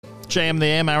JM the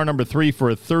AM, hour number 3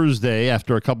 for a Thursday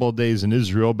after a couple of days in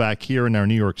Israel, back here in our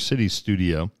New York City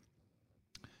studio.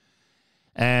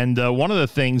 And one of the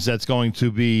things that's going to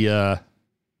be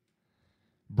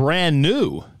brand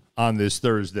new on this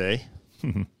Thursday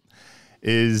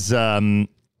is the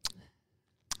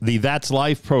That's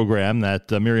Life program that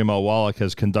Miriam Wallach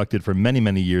has conducted for many,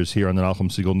 many years here on the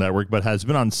Nachum Segal Network, but has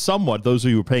been on somewhat, those of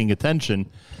you who are paying attention,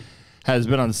 has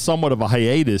been on somewhat of a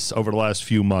hiatus over the last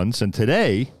few months. And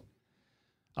today,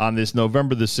 on this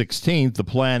November the 16th, the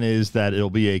plan is that it'll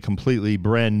be a completely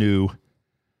brand new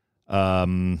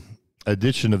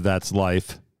edition of That's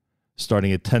Life,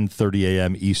 starting at 10:30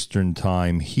 a.m. Eastern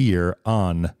Time here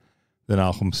on the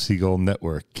Nachum Segal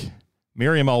Network.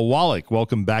 Miriam Wallach,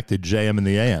 welcome back to JM in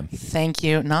the AM. Thank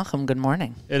you, Nachum. Good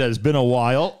morning. It has been a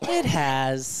while. It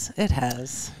has. It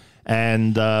has.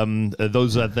 And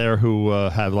those out there who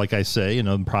have, like I say,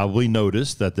 probably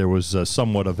noticed that there was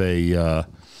somewhat of a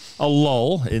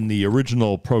lull in the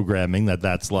original programming that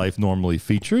That's Life normally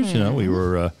features. Mm-hmm. We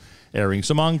were airing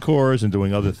some encores and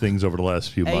doing other things over the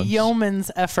last few months. A yeoman's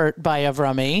effort by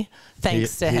Avrami.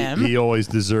 Thanks to him. He always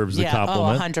deserves the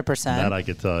compliment. 100%. That I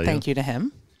could tell you. Thank you to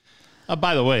him.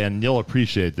 By the way, and you'll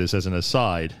appreciate this as an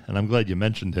aside, and I'm glad you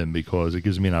mentioned him because it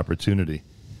gives me an opportunity.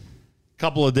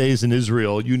 Couple of days in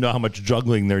Israel, you know how much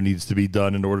juggling there needs to be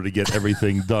done in order to get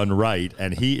everything done right.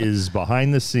 And he is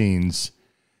behind the scenes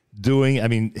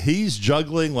doing, he's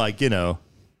juggling like no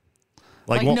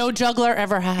juggler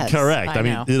ever has. Correct. I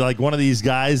mean, like one of these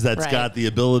guys that's got the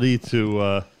ability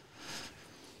to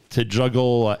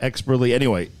juggle expertly.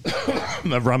 Anyway,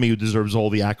 Avrami, who deserves all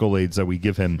the accolades that we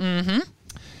give him,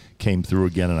 came through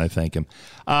again, and I thank him.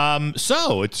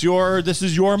 So this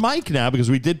is your mic now, because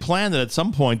we did plan that at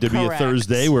some point there'd be a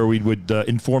Thursday where we would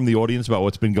inform the audience about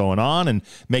what's been going on and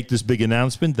make this big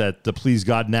announcement that please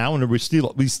God now, and we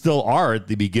still are at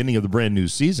the beginning of the brand new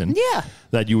season. Yeah,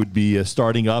 that you would be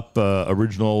starting up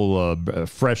original,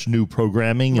 fresh new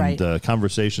programming and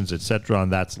conversations, etc.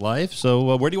 on That's Life.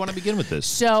 So where do you want to begin with this?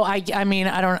 So I'm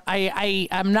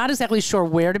not exactly sure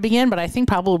where to begin, but I think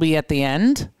probably at the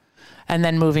end. And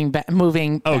then moving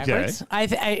backwards.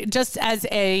 I just as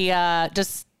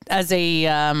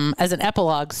an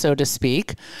epilogue, so to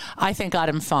speak, I thank God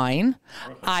I'm fine.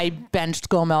 I benched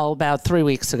Gomel about 3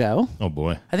 weeks ago. Oh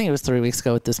boy! I think it was 3 weeks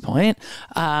ago at this point.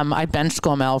 I benched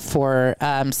Gomel for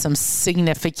some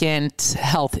significant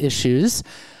health issues.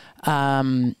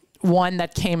 One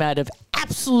that came out of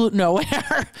absolute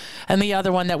nowhere, and the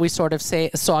other one that we sort of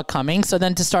saw coming. So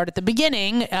then to start at the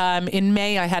beginning, in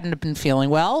May, I hadn't been feeling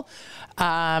well.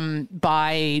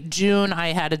 By June,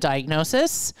 I had a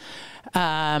diagnosis.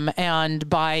 And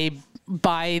by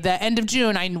the end of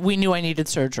June, we knew I needed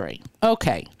surgery.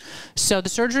 Okay. So the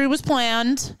surgery was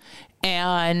planned.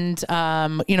 And,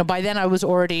 by then I was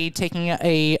already taking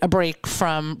a break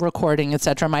from recording, et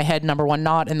cetera. My head, number one,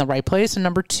 not in the right place. And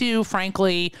number two,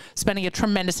 frankly, spending a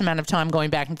tremendous amount of time going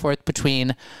back and forth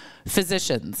between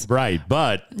physicians. Right.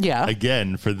 But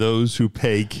again, for those who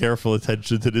pay careful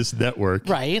attention to this network,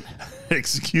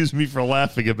 excuse me for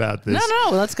laughing about this.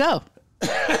 No, let's go.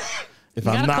 If you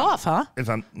got a cough, huh?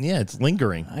 It's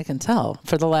lingering. I can tell.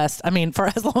 For as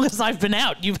long as I've been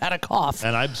out, you've had a cough.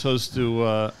 And I'm supposed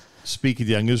to speak at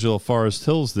the Young Israel Forest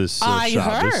Hills this I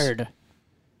Shabbos. heard.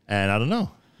 And I don't know.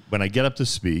 When I get up to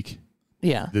speak,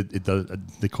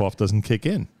 the cough doesn't kick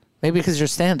in. Maybe because you're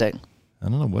standing. I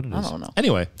don't know what it is. I don't know.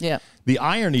 Anyway, the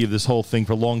irony of this whole thing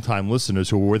for longtime listeners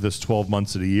who were with us 12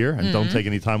 months of the year and don't take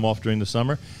any time off during the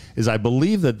summer is I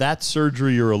believe that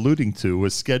surgery you're alluding to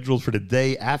was scheduled for the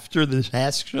day after the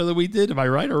Ask show that we did. Am I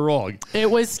right or wrong? It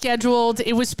was scheduled.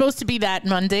 It was supposed to be that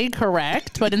Monday,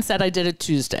 correct? But instead I did it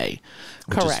Tuesday.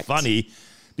 Correct. Which is funny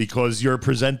because you're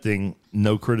presenting,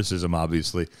 no criticism,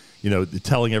 obviously,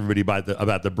 telling everybody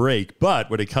about the break. But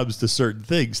when it comes to certain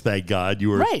things, thank God you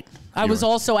were right. I was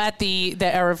also at the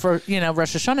Erev,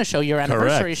 Rosh Hashanah show, your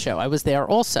anniversary show. I was there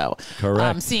also.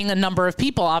 Correct. Seeing a number of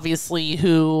people, obviously,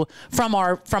 who from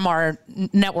our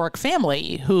network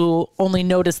family who only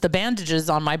noticed the bandages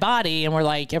on my body and were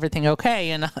like, everything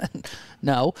okay? And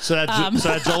no. So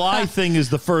that July thing is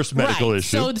the first medical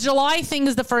issue. So the July thing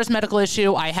is the first medical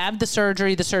issue. I have the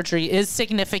surgery. The surgery is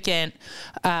significant.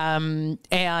 And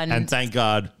thank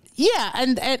God. Yeah,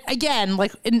 and again,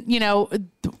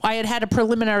 I had a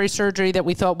preliminary surgery that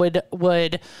we thought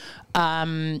would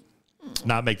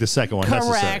not make the second one correct.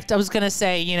 Necessary. I was going to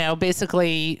say,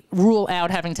 basically rule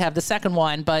out having to have the second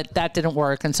one, but that didn't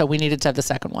work, and so we needed to have the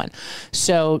second one.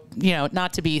 So,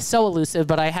 not to be so elusive,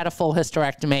 but I had a full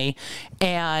hysterectomy,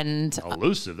 and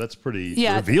elusive. That's pretty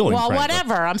revealing. Well, frankly.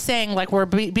 whatever. I'm saying we're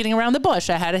beating around the bush.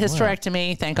 I had a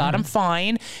hysterectomy. Thank God I'm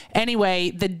fine.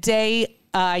 Anyway, the day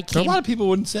I came. A lot of people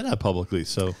wouldn't say that publicly,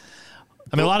 so.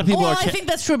 I mean, a lot of people I think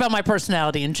that's true about my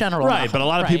personality in general. Right, but a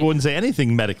lot of people wouldn't say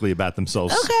anything medically about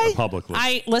themselves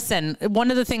publicly. Listen,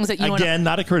 one of the things that you Again,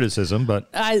 not a criticism, but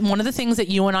one of the things that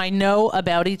you and I know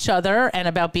about each other and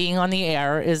about being on the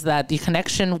air is that the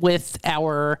connection with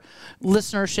our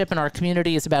listenership and our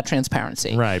community is about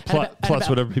transparency. Right. Plus,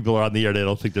 whenever people are on the air, they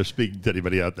don't think they're speaking to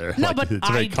anybody out there. No, but it's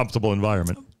a very comfortable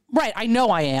environment. Right, I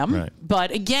know I am, right.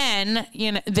 But again,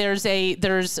 there's a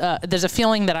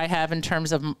feeling that I have in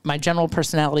terms of my general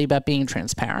personality about being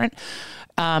transparent.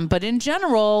 But in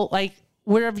general, like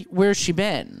where's she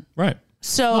been? Right.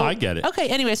 So I get it. Okay.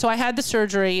 Anyway, so I had the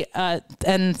surgery,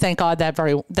 and thank God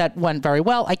that went very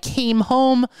well. I came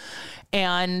home,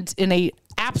 and in a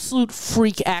absolute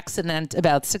freak accident,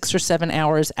 about 6 or 7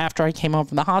 hours after I came home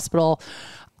from the hospital,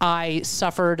 I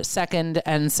suffered second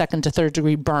to third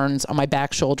degree burns on my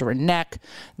back, shoulder, and neck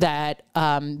that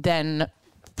then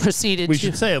proceeded. We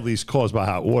should say at least caused by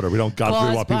hot water. We don't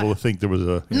want people to think there was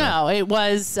a. No, it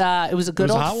was a good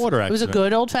hot water accident. It was a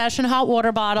good old fashioned hot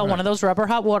water bottle, one of those rubber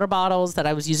hot water bottles that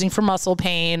I was using for muscle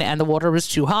pain, and the water was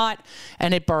too hot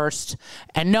and it burst.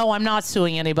 And no, I'm not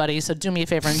suing anybody, so do me a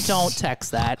favor and don't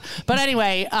text that. But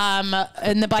anyway,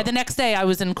 by the next day I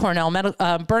was in Cornell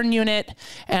burn unit,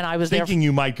 and I was thinking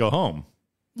you might go home.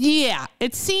 Yeah,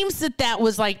 it seems that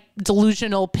was like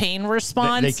delusional pain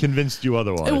response. They convinced you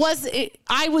otherwise.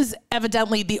 I was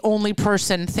evidently the only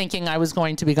person thinking I was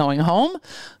going to be going home.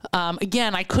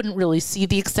 Again, I couldn't really see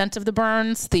the extent of the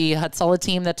burns. The Hatzalah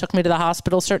team that took me to the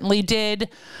hospital certainly did.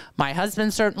 My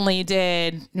husband certainly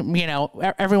did.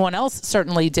 Everyone else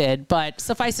certainly did. But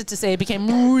suffice it to say, it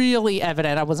became really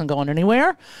evident I wasn't going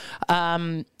anywhere.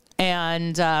 I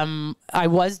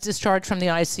was discharged from the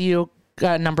ICU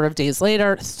a number of days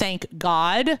later. Thank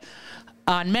God,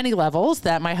 on many levels,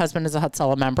 that my husband is a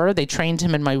Hatzalah member. They trained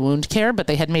him in my wound care, but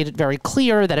they had made it very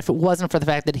clear that if it wasn't for the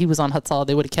fact that he was on Hatzalah,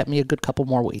 they would have kept me a good couple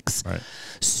more weeks. Right.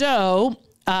 So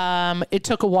it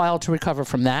took a while to recover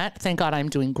from that. Thank God I'm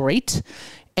doing great.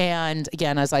 And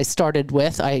again, as I started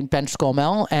with, I benched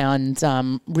Gomel and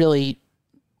really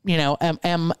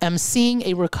am seeing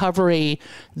a recovery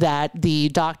that the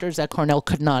doctors at Cornell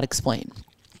could not explain.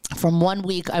 From 1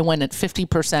 week, I went at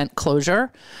 50% closure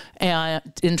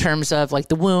in terms of like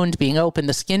the wound being open,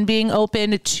 the skin being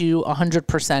open, to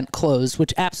 100% closed,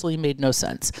 which absolutely made no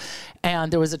sense. And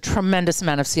there was a tremendous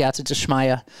amount of siyata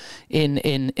d'shmaya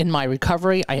in my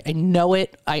recovery. I know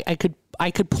it. I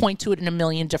could point to it in a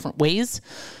million different ways.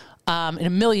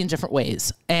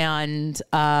 And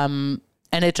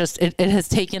it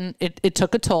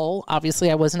took a toll. Obviously,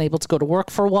 I wasn't able to go to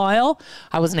work for a while.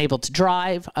 I wasn't able to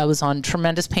drive. I was on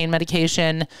tremendous pain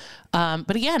medication.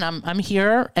 But again, I'm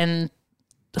here, and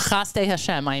Chaste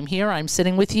Hashem, I'm here. I'm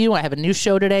sitting with you. I have a new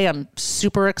show today I'm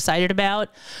super excited about.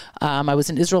 I was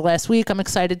in Israel last week. I'm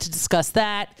excited to discuss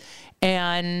that. The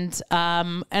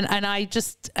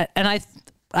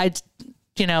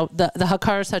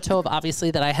Hakaras HaTov,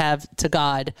 obviously, that I have to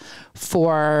God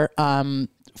for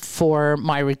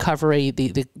my recovery,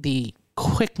 the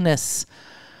quickness,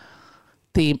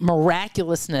 the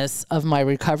miraculousness of my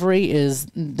recovery is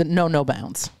no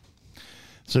bounds.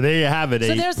 So there you have it.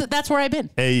 So that's where I've been.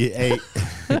 A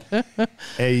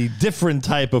different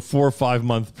type of 4 or 5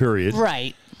 month period.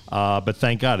 Right. But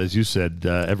thank God, as you said,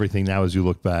 everything now as you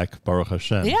look back, Baruch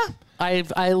Hashem. Yeah.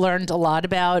 I learned a lot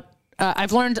about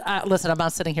listen, I'm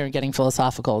not sitting here and getting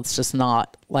philosophical. It's just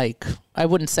not like, I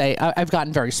wouldn't say, I've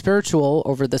gotten very spiritual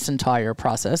over this entire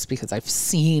process because I've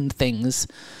seen things.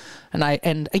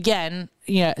 And again,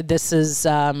 this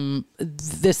isn't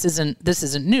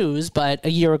news, but a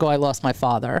year ago I lost my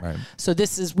father. Right. So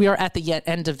we are at the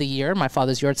end of the year. My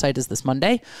father's yahrzeit is this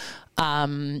Monday.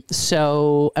 And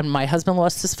my husband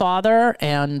lost his father,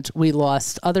 and we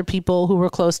lost other people who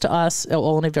were close to us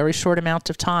all in a very short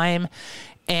amount of time.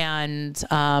 And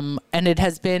it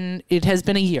has been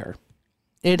a year.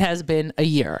 It has been a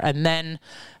year.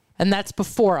 And that's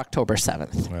before October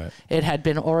 7th. Right. It had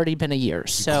already been a year.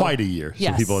 So quite a year.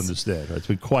 Yes. So people understand. It's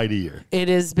been quite a year. It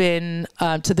has been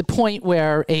to the point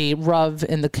where a Rav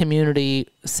in the community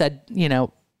said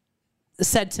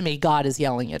to me, God is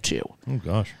yelling at you. Oh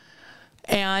gosh.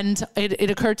 And it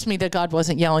occurred to me that God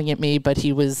wasn't yelling at me, but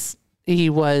he was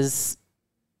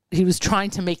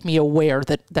trying to make me aware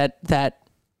that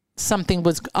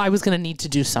I was going to need to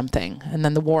do something. And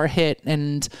then the war hit,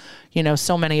 and,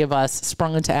 so many of us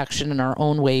sprung into action in our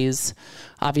own ways.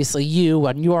 Obviously you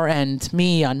on your end,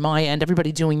 me on my end,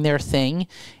 everybody doing their thing.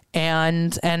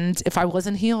 And if I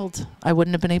wasn't healed, I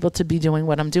wouldn't have been able to be doing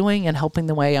what I'm doing and helping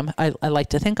the way I like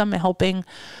to think I'm helping.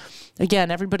 Again,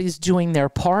 everybody's doing their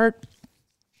part.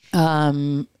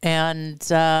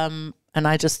 And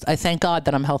I thank God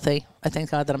that I'm healthy. I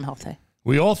thank God that I'm healthy.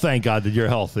 We all thank God that you're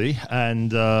healthy,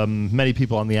 and many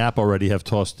people on the app already have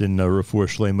tossed in Refuah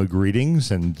Shlema greetings,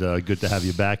 and good to have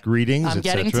you back greetings, I'm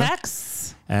getting cetera.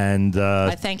 texts. And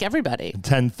I thank everybody.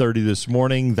 10:30 this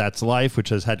morning, That's Life, which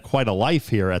has had quite a life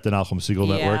here at the Nachum Segal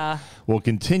Network, will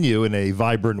continue in a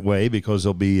vibrant way because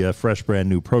there'll be fresh, brand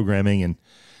new programming, and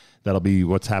that'll be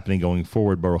what's happening going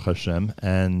forward, Baruch Hashem,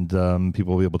 and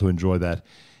people will be able to enjoy that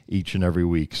each and every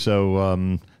week.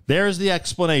 So there's the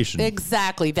explanation.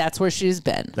 Exactly. That's where she's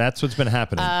been. That's what's been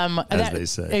happening, as they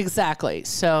say. Exactly.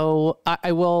 So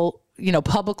I will,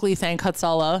 publicly thank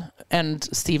Hatzalah and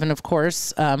Stephen, of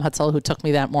course, Hatzalah, who took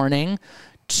me that morning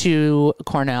to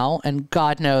Cornell, and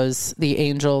God knows the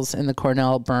angels in the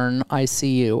Cornell burn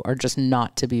ICU are just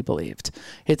not to be believed.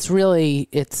 It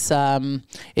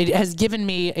has given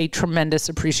me a tremendous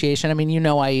appreciation. I mean,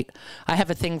 I have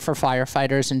a thing for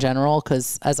firefighters in general,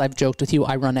 because as I've joked with you,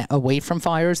 I run away from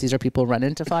fires. These are people who run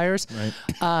into fires. Right.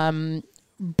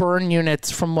 Burn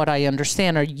units, from what I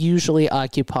understand, are usually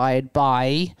occupied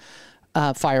by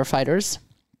firefighters,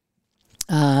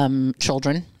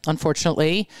 children,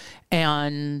 unfortunately,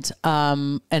 and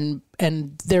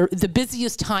they're the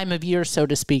busiest time of year, so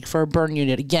to speak, for a burn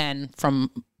unit. Again,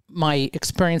 from my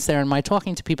experience there and my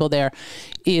talking to people there,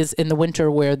 is in the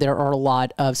winter, where there are a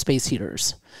lot of space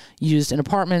heaters used in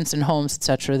apartments and homes,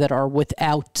 etc., that are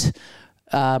without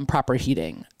proper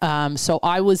heating. So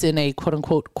I was in a quote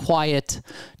unquote quiet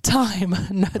time.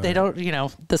 They don't,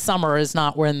 the summer is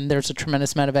not when there's a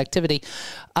tremendous amount of activity.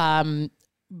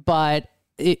 But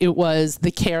it was the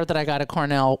care that I got at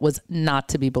Cornell was not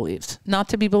to be believed. Not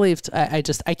to be believed. I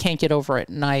can't get over it.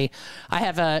 And I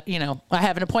have I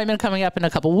have an appointment coming up in a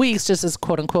couple of weeks, just as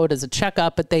quote unquote as a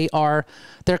checkup, but they're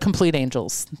complete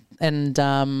angels. And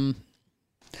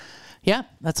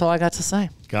that's all I got to say.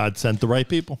 God sent the right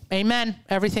people. Amen.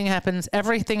 Everything happens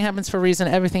for a reason.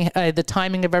 Everything, the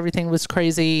timing of everything was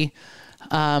crazy.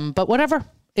 But whatever.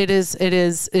 It is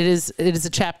a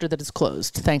chapter that is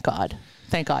closed. Thank God.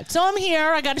 Thank God. So I'm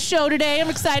here. I got a show today. I'm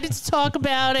excited to talk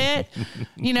about it.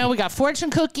 We got fortune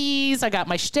cookies. I got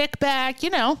my shtick back.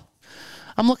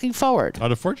 I'm looking forward. Are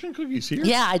the fortune cookies here?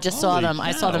 Yeah, I just saw them.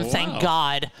 I saw them. Thank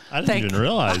God. I didn't even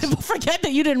realize. I forget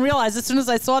that you didn't realize. As soon as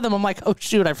I saw them, I'm like, oh,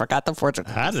 shoot, I forgot the fortune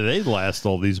cookies. How do they last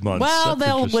all these months? Well,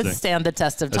 they'll withstand the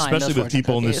test of time. Especially with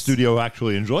people in the studio who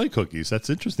actually enjoy cookies. That's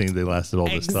interesting they lasted all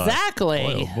this time. Exactly.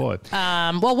 Boy, oh boy.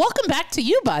 Well, welcome back to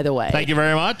you, by the way. Thank you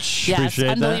very much. Yes, appreciate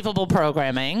unbelievable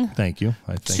programming. Thank you.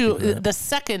 The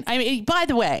second, by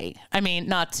the way,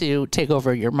 not to take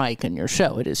over your mic and your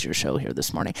show. It is your show here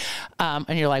this morning.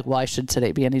 And you're like, why should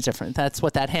today be any different? That's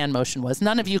what that hand motion was.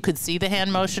 None of you could see the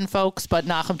hand motion, folks, but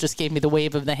Nachum just gave me the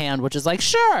wave of the hand, which is like,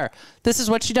 sure, this is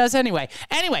what she does anyway.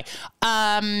 Anyway,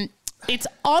 it's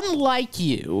unlike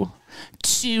you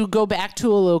to go back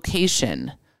to a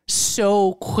location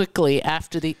so quickly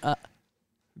after the...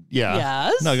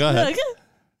 Yes? No, go ahead.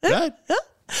 Go ahead.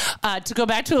 To go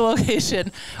back to a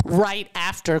location right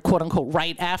after, quote unquote,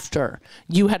 right after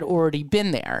you had already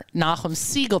been there. Nachum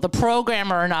Segal, the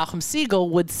programmer Nachum Segal,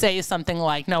 would say something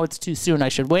like, no, it's too soon, I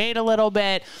should wait a little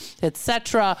bit,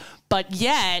 etc. But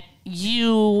yet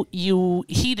you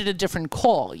heeded a different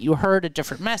call. You heard a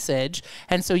different message.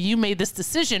 And so you made this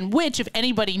decision, which if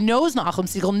anybody knows Nachum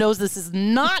Segal knows this is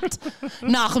not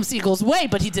Nachum Segal's way,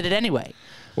 but he did it anyway.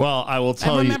 Well, I will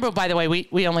tell you. Remember, by the way,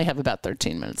 we only have about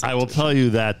 13 minutes. I will tell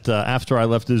you that after I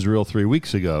left Israel 3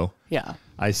 weeks ago,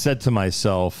 I said to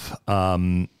myself,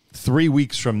 3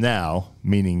 weeks from now,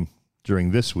 meaning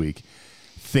during this week,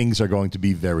 things are going to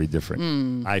be very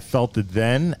different. I felt it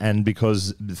then, and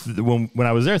because when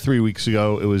I was there 3 weeks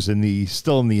ago, it was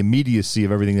still in the immediacy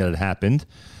of everything that had happened,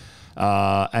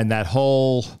 and that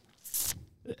whole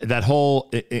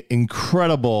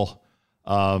incredible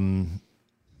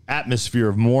atmosphere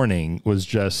of mourning was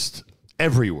just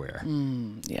everywhere.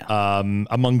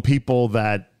 Among people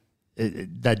that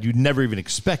you'd never even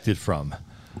expected from,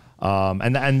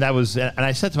 and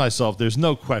I said to myself, there's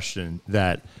no question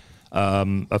that a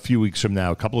couple of weeks from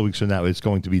now, it's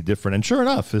going to be different. And sure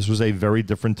enough, this was a very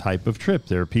different type of trip.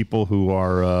 There are people who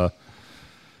are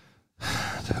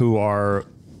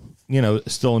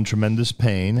still in tremendous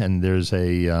pain, and there's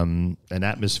an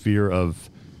atmosphere of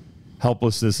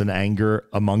helplessness and anger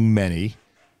among many.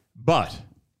 But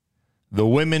the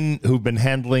women who've been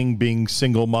handling being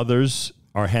single mothers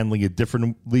are handling it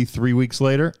differently 3 weeks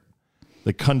later.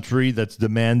 The country that's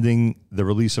demanding the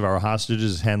release of our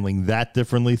hostages is handling that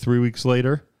differently 3 weeks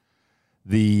later.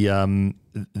 The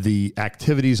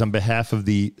activities on behalf of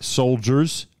the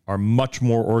soldiers are much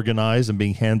more organized and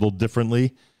being handled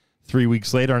differently 3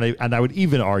 weeks later. And I would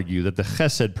even argue that the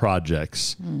Chesed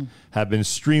projects have been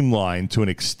streamlined to an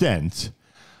extent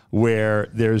where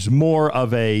there's more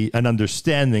of an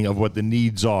understanding of what the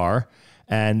needs are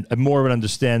and more of an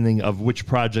understanding of which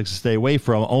projects to stay away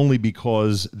from, only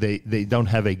because they don't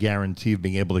have a guarantee of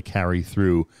being able to carry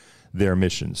through their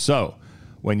mission. So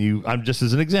I'm just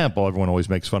as an example, everyone always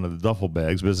makes fun of the duffel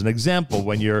bags, but as an example,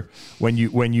 when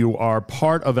you are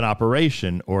part of an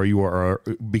operation, or you are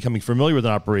becoming familiar with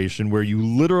an operation where you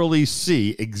literally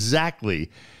see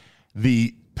exactly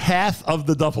the path of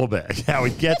the duffel bag, how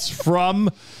it gets from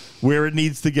where it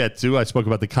needs to get to. I spoke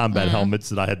about the combat helmets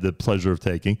that I had the pleasure of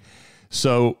taking.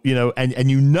 So,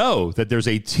 and you know that there's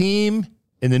a team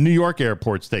in the New York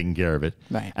airports taking care of it,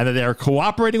 right, and that they are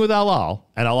cooperating with El Al,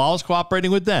 and El Al is cooperating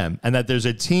with them, and that there's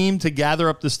a team to gather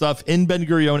up the stuff in Ben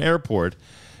Gurion Airport,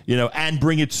 and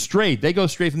bring it straight. They go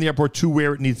straight from the airport to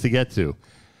where it needs to get to.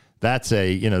 That's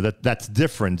that's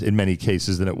different in many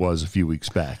cases than it was a few weeks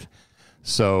back.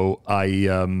 So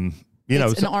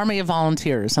it's an army of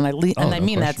volunteers, and I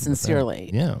mean that sincerely.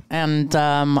 Yeah. And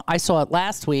I saw it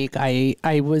last week.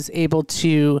 I was able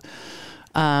to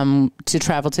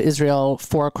travel to Israel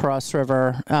for Cross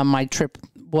River. My trip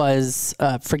was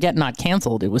not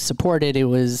canceled. It was supported. It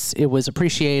was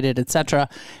appreciated, etc.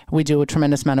 We do a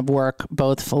tremendous amount of work,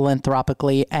 both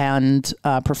philanthropically and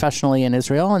professionally in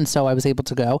Israel, and so I was able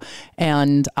to go.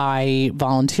 And I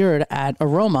volunteered at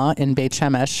Aroma in Beit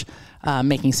Shemesh,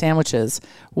 making sandwiches,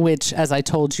 which, as I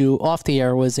told you off the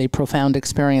air, was a profound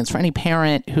experience for any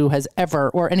parent who has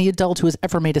ever, or any adult who has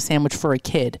ever made a sandwich for a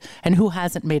kid. And who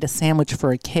hasn't made a sandwich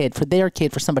for a kid, for their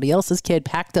kid, for somebody else's kid,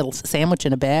 packed a sandwich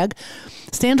in a bag.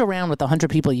 Stand around with 100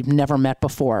 people you've never met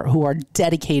before who are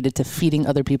dedicated to feeding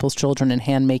other people's children and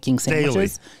hand-making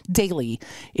sandwiches daily.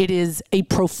 It is a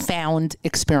profound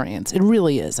experience. It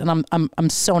really is. And I'm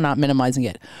so not minimizing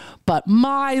it. But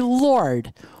my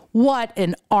Lord, what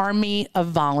an army of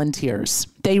volunteers.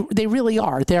 They really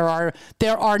are. There are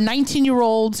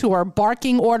 19-year-olds who are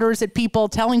barking orders at people,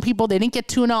 telling people they didn't get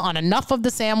tuna on enough of the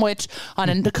sandwich,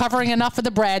 on covering enough of the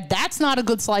bread. That's not a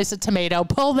good slice of tomato.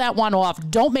 Pull that one off.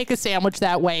 Don't make a sandwich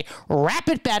that way. Wrap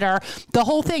it better. The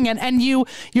whole thing. And you're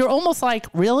almost like,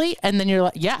 really? And then you're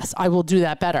like, yes, I will do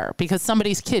that better, because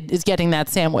somebody's kid is getting that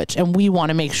sandwich, and we want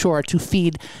to make sure to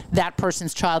feed that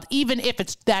person's child, even if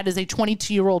that is a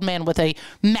 22-year-old man with a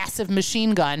massive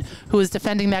machine gun who is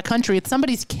defending that country. It's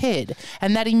somebody's kid,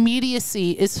 and that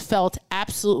immediacy is felt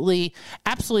absolutely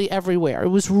everywhere. It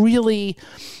was really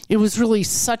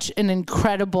such an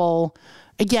incredible,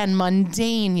 again,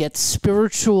 mundane yet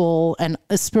spiritual and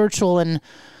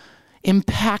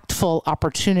impactful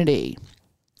opportunity.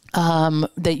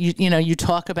 That you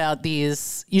talk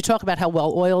about how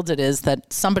well oiled it is.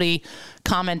 That somebody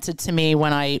commented to me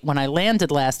when I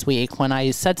landed last week, when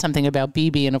I said something about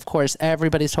Bibi, and of course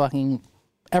everybody's talking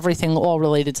everything all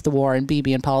related to the war and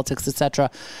Bibi and politics,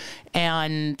 etc.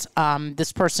 And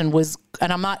this person was,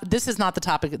 and I'm not. This is not the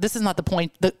topic. This is not the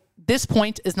point. This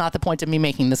point is not the point of me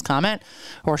making this comment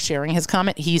or sharing his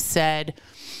comment. He said,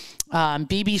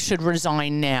 Bibi should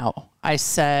resign now. I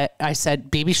said,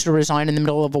 Bibi should resign in the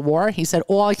middle of a war. He said,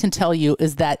 all I can tell you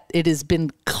is that it has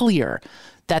been clear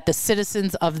that the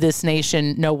citizens of this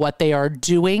nation know what they are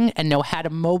doing and know how to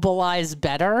mobilize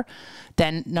better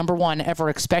than, number one, ever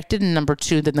expected, and number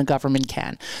two, than the government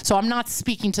can. So I'm not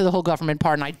speaking to the whole government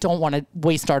part, and I don't want to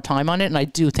waste our time on it, and I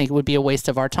do think it would be a waste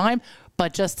of our time.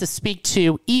 But just to speak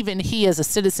to, even he as a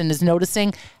citizen is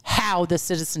noticing how the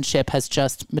citizenship has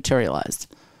just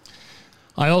materialized.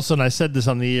 I also, and I said this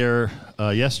on the air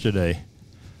yesterday,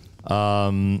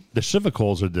 the Shiva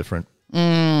calls are different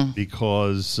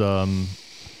because, a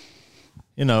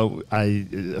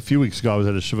few weeks ago I was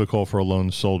at a Shiva call for a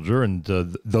lone soldier, and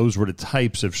those were the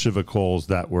types of Shiva calls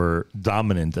that were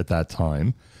dominant at that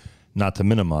time. Not to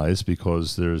minimize,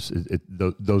 because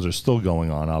those are still going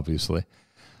on, obviously.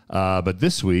 But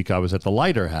this week I was at the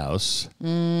Leiter House,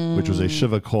 which was a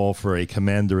Shiva call for a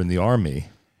commander in the Army.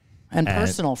 And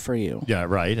personal for you. Yeah,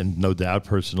 right. And no doubt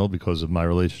personal because of my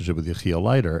relationship with Yechiel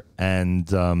Leiter. And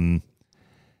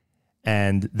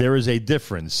there is a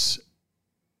difference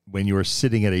when you are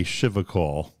sitting at a Shiva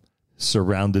call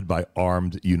surrounded by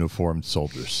armed, uniformed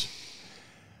soldiers.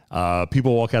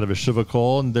 People walk out of a Shiva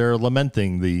call and they're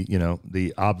lamenting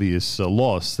the obvious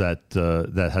loss that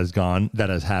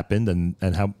has happened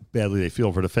and how badly they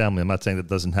feel for the family. I'm not saying that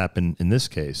doesn't happen in this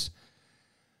case.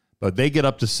 But they get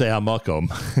up to say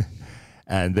Hamakom,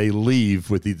 and they leave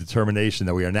with the determination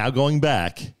that we are now going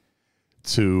back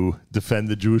to defend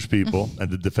the Jewish people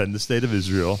and to defend the state of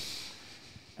Israel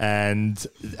and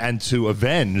to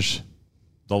avenge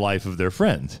the life of their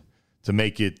friend. to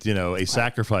make it, a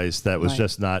sacrifice that was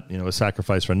just not, a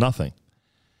sacrifice for nothing.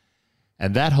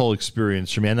 And that whole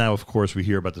experience for me, and now, of course, we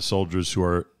hear about the soldiers who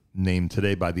are named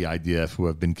today by the IDF who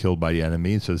have been killed by the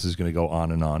enemy. So this is going to go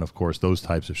on and on, of course, those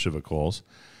types of Shiva calls.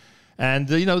 And,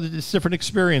 it's different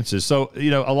experiences. So,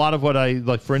 a lot of what I,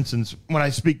 like, for instance, when I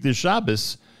speak this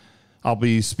Shabbos, I'll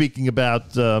be speaking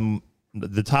about,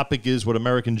 the topic is what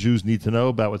American Jews need to know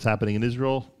about what's happening in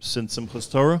Israel since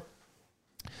Simchas Torah.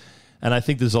 And I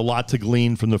think there's a lot to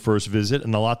glean from the first visit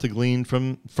and a lot to glean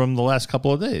from the last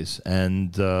couple of days.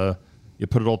 And you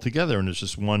put it all together, and it's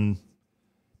just one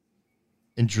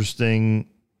interesting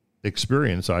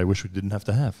experience I wish we didn't have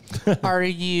to have. Are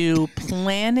you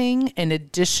planning an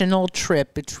additional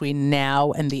trip between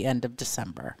now and the end of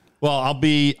December? Well, I'll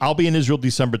be in Israel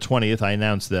December 20th. I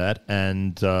announced that.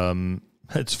 And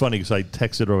it's funny because I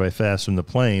texted Rabbi Fast from the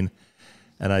plane.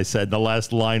 And I said, the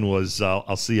last line was,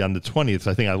 I'll see you on the 20th.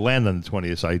 I think I land on the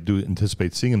 20th, so I do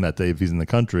anticipate seeing him that day if he's in the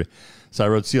country. So I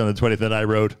wrote, see you on the 20th, and I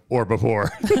wrote, or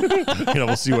before.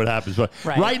 We'll see what happens. But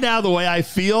right now, the way I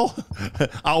feel,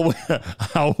 I'll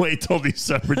wait till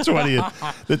December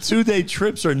 20th. The 2-day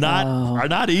trips are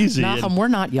not easy. Nachum, we're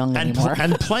not young anymore.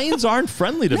 And planes aren't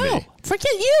friendly to me.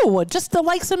 Forget you. Just the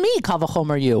likes of me,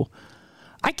 Kavachomer you.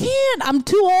 I can't. I'm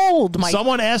too old.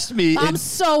 Someone asked me. I'm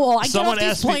so old. I get off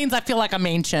these planes, I feel like I'm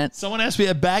ancient. Someone asked me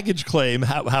at baggage claim,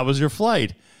 how was your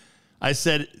flight? I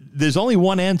said, there's only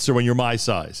one answer when you're my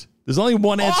size. There's only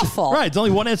one answer. Awful. Right. There's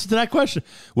only one answer to that question.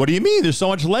 What do you mean? There's so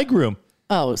much leg room.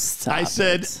 Oh, stop! I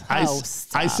said,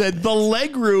 the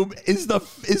leg room is the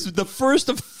first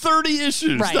of 30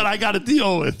 issues that I got to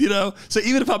deal with. So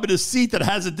even if I'm in a seat that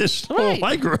has additional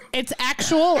leg room, it's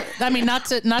actual. I mean, not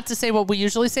to say what we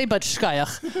usually say, but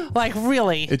shkayach. Like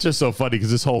really, it's just so funny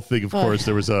because this whole thing. Of course,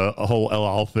 there was a whole El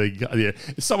Al thing. Yeah.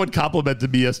 Someone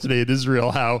complimented me yesterday in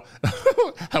Israel how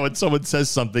when someone says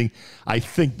something, I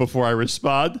think before I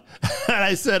respond, and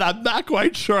I said I'm not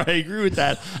quite sure I agree with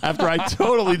that after I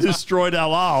totally destroyed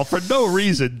El Al for no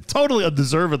reason, totally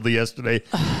undeservedly yesterday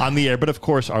on the air. But of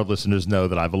course, our listeners know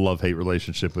that I have a love-hate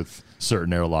relationship with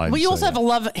certain airlines. Well, you also have a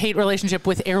love-hate relationship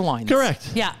with airlines.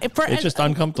 Correct. Yeah. It's just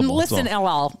uncomfortable. Listen,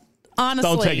 LL.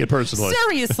 Honestly, don't take it personally.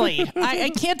 Seriously,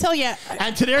 I can't tell you.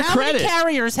 And to their credit, how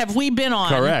many carriers have we been on?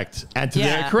 Correct. And to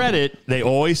their credit, they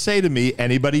always say to me,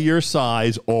 anybody your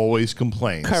size always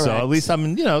complains. Correct. So at least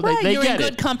I'm, they you're get in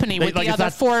good company with the other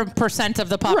 4% of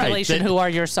the population who are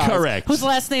your size. Correct. Whose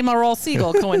last name are all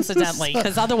Segal, coincidentally,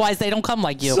 because otherwise they don't come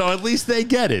like you. So at least they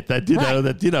get it that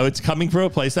it's coming from a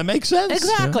place that makes sense.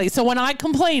 Exactly. So when I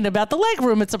complain about the leg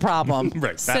room, it's a problem.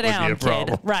 Right. Sit down,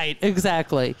 kid. Right.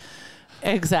 Exactly.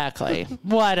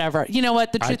 Whatever. You know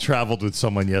what? I traveled with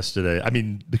someone yesterday. I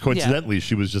mean, coincidentally,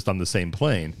 she was just on the same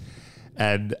plane,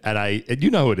 and you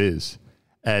know who it is,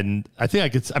 and I think I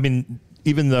could. I mean,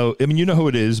 even though you know who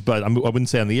it is, but I wouldn't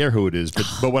say on the air who it is.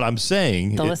 But what I'm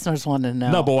saying, the listeners want to know.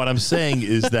 No, but what I'm saying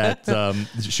is that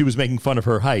she was making fun of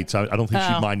her height. So I don't think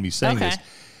she'd mind me saying this,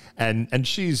 and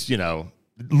she's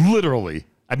literally.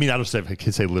 I mean, I don't say if I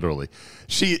can say literally.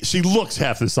 She looks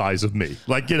half the size of me.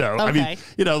 Like, Okay. I mean,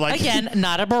 like again,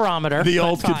 not a barometer. The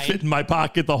old could fit in my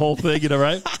pocket, the whole thing,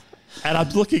 right? And I'm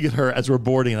looking at her as we're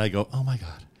boarding, and I go, "Oh my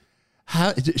God,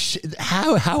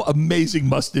 how amazing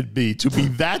must it be to be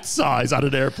that size on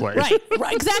an airplane?" Right,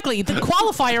 exactly. The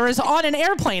qualifier is on an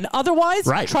airplane. Otherwise,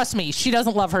 trust me, she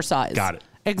doesn't love her size. Got it.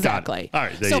 Exactly. All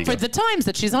right. So for the times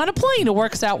that she's on a plane, it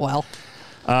works out well.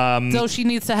 So she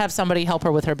needs to have somebody help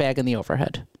her with her bag in the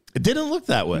overhead. It didn't look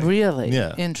that way. Really?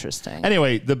 Yeah. Interesting.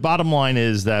 Anyway, the bottom line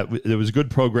is that there was good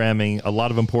programming, a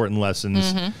lot of important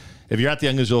lessons. Mm-hmm. If you're at the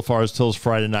Young Israel Forest Hills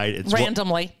Friday night, it's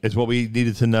randomly. It's what we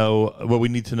needed to know. What we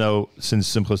need to know since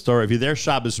Simchas Torah. If you're there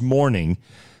Shabbos morning,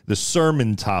 the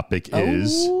sermon topic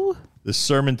is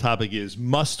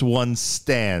must one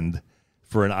stand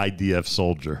for an IDF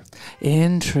soldier.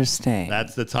 Interesting.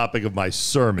 That's the topic of my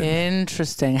sermon.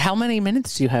 Interesting. How many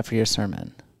minutes do you have for your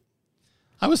sermon?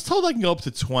 I was told I can go up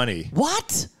to 20.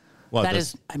 What?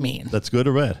 That's good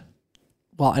or bad?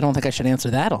 Well, I don't think I should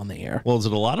answer that on the air. Well, is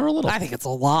it a lot or a little? I think it's a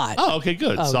lot. Oh, okay,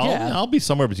 good. So I'll be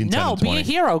somewhere between 10 and 20. No, be a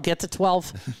hero. Get to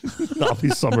 12. I'll be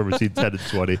somewhere between 10 and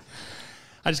 20.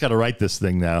 I just got to write this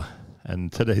thing now.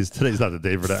 And today's not the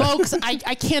day for that. Folks,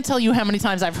 I can't tell you how many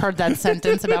times I've heard that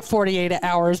sentence about 48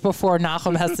 hours before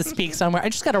Nachum has to speak somewhere. I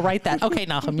just got to write that. Okay,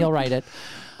 Nachum, you'll write it.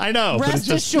 I know. Rest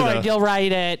assured, you'll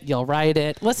write it. You'll write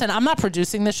it. Listen, I'm not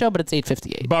producing the show, but it's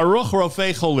 8:58. Baruch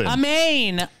Rofei Cholim.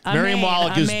 Amen. Miriam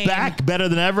Wallach is back better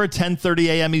than ever. 10:30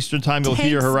 a.m. Eastern Time. You'll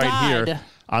hear her right here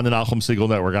on the Nachum Segal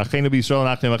Network. Achenu b'Yisrael,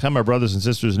 Nachum Achem, our brothers and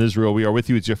sisters in Israel. We are with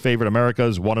you. It's your favorite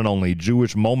America's one and only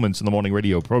Jewish Moments in the Morning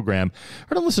radio program.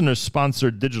 Heard on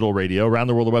listener-sponsored digital radio around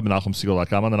the world, the web at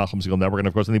NachumSegal.com, on the Nachum Segal Network, and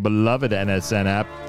of course on the beloved NSN app.